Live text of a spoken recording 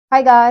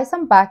Hi guys,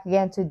 I'm back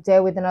again today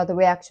with another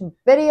reaction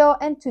video,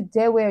 and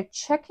today we're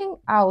checking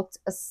out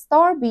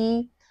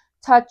StarBe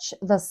Touch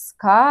the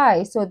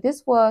Sky. So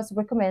this was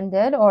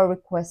recommended or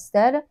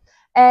requested,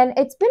 and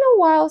it's been a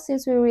while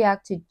since we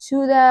reacted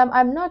to them.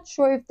 I'm not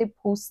sure if they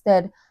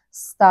posted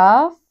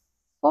stuff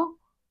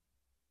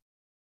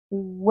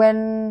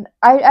when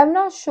I'm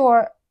not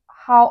sure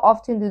how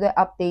often do they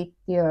update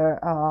their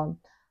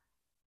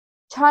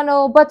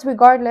channel, but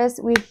regardless,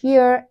 we're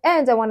here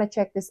and I want to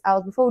check this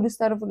out. Before we do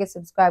start, don't forget to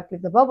subscribe,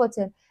 click the bell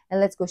button,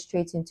 and let's go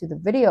straight into the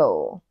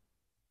video.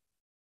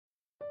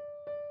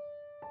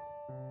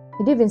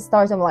 It even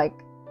starts, I'm like,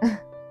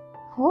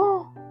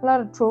 oh, a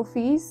lot of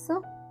trophies.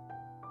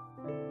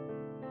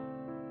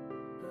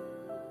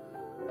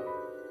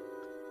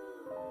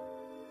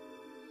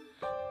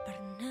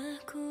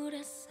 Pernah ku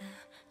rasa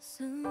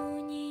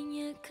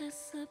sunyinya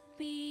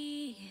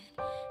kesepian,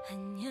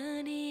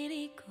 hanya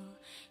diriku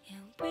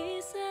yang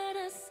bisa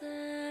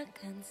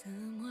rasakan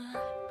semua.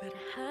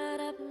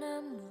 Berharap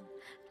namun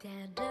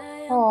tiada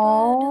yang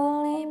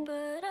peduli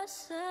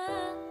perasaanku.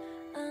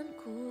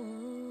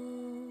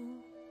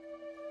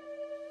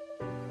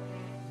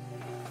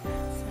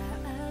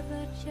 Saat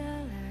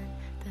berjalan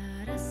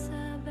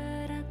terasa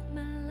berat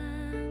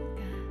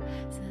melangkah,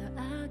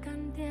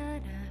 seakan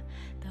tiada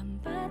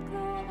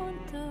tempatku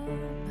untuk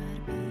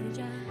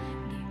berpijak,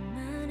 di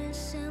mana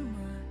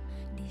semua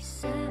di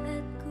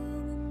saat ku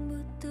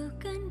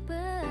membutuhkan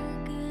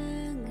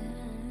pegangan.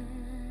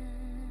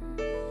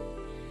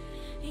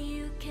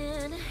 You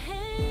can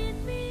hate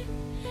me,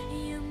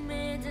 you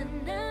may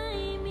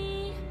deny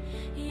me,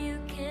 you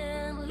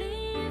can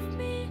leave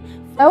me.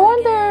 I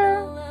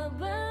wonder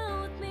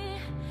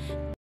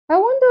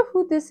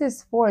who this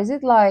is for. Is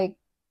it like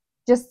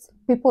just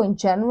people in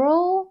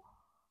general?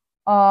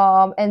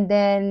 And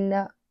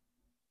then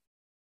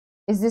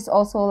is this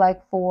also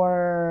like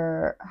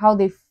for how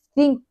they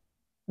think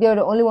they're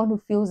the only one who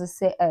feels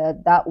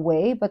that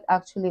way, but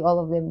actually all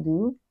of them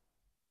do?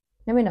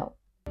 Let me know.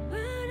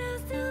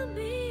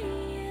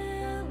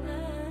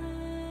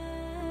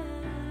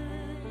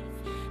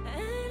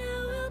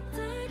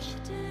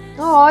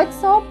 Oh, it's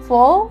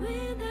hopeful.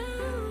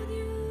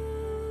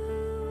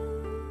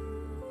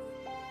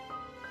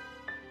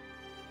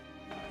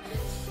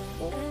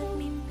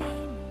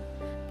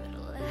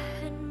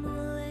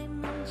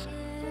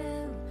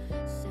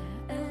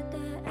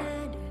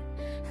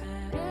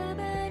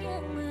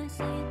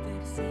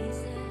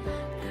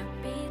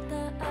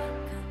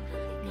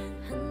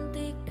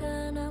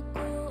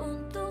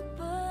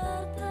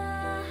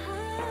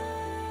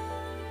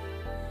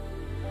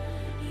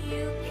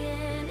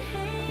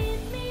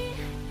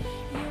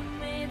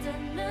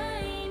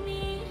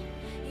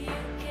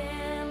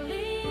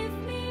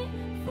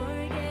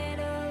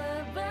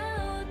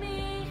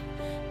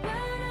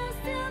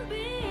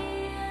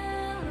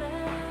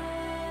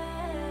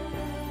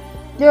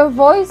 Their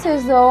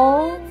voices,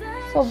 though,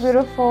 so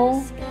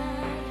beautiful.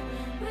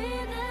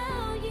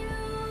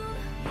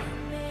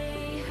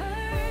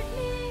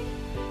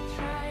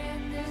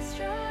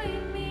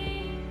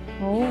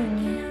 Oh,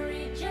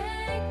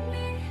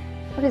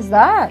 what is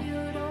that?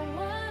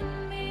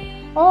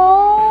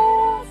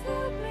 Oh,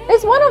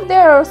 it's one of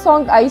their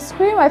song Ice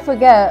Cream, I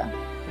forget.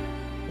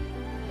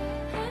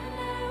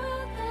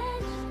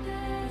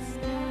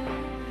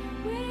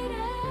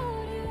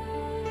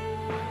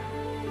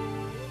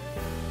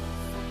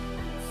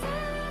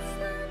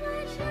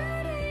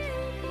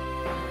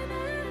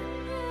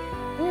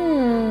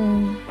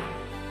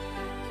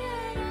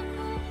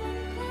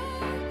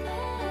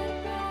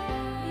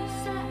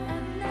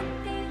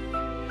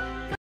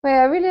 Wait,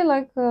 I really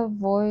like the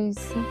voice.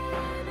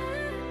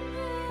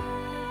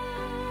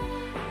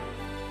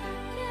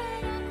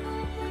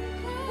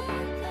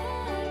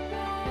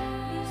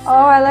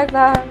 Oh, I like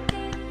that.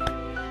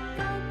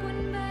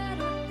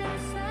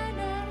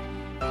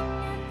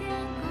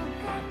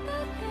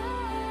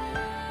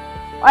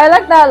 I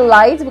like that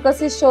light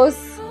because it shows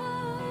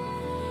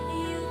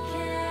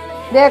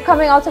they're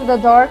coming out of the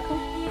dark.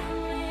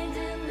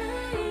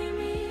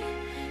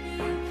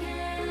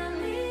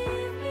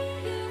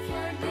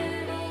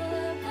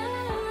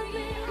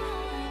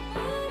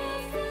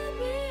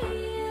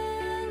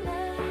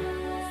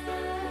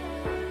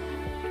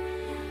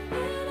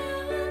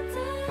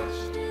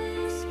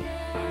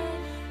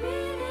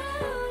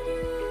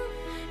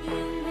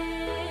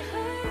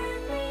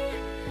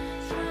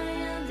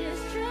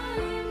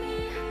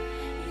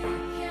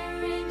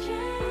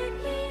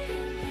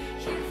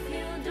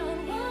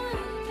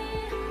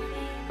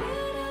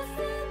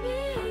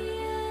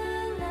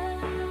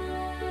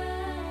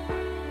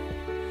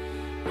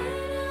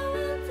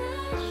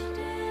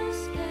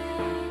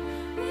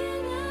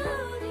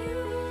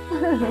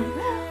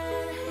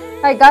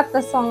 I got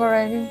the song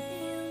already.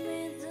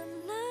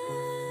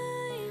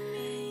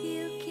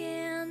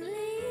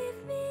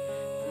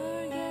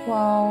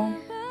 Wow.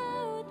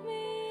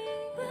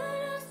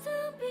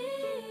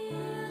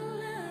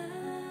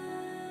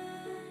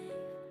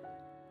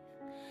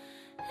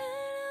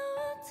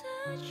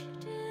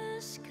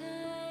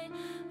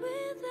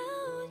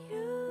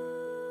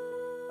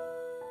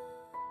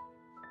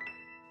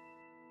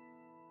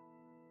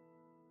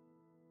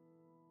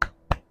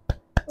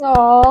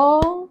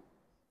 Oh,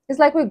 it's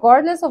like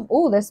regardless of,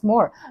 oh, there's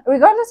more.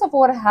 Regardless of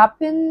what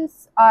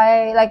happens,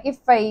 I like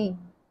if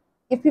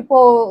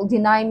people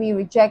deny me,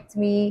 reject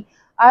me,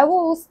 I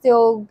will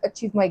still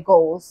achieve my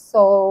goals.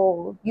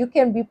 So you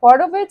can be part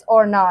of it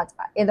or not.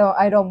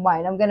 I don't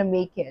mind. I'm gonna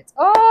make it.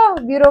 Oh,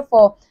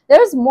 beautiful.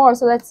 There's more.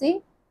 So let's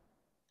see.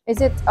 Is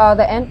it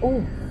the end?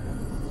 Oh,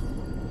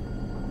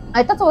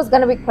 I thought it was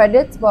gonna be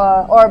credits,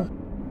 but or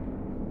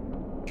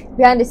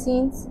behind the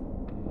scenes.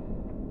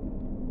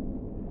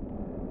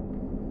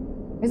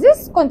 Is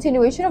this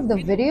continuation of the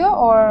video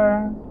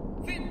or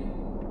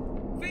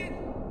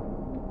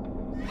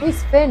who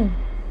is Finn?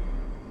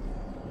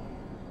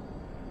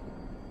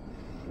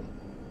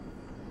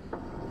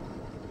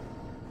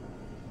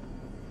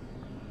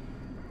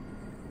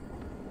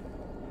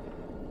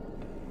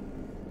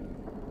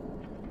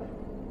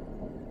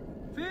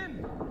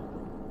 Finn!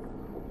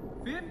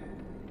 Finn!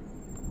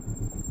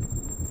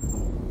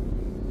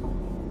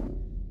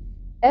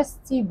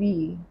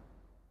 STB.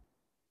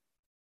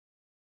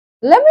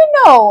 Let me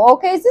know,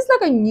 okay? Is this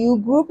like a new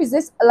group? Is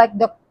this like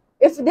the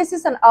if this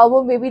is an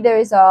album, maybe there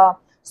is a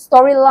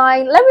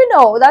storyline. Let me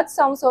know. That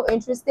sounds so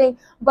interesting.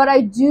 But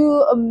I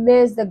do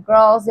miss the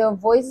girls. Their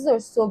voices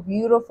are so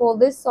beautiful.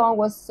 This song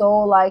was so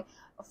like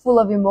full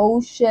of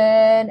emotion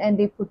and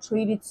they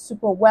portrayed it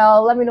super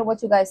well. Let me know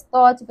what you guys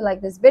thought. If you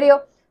like this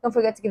video, don't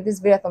forget to give this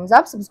video a thumbs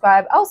up,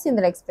 subscribe. I'll see you in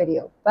the next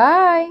video.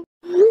 Bye.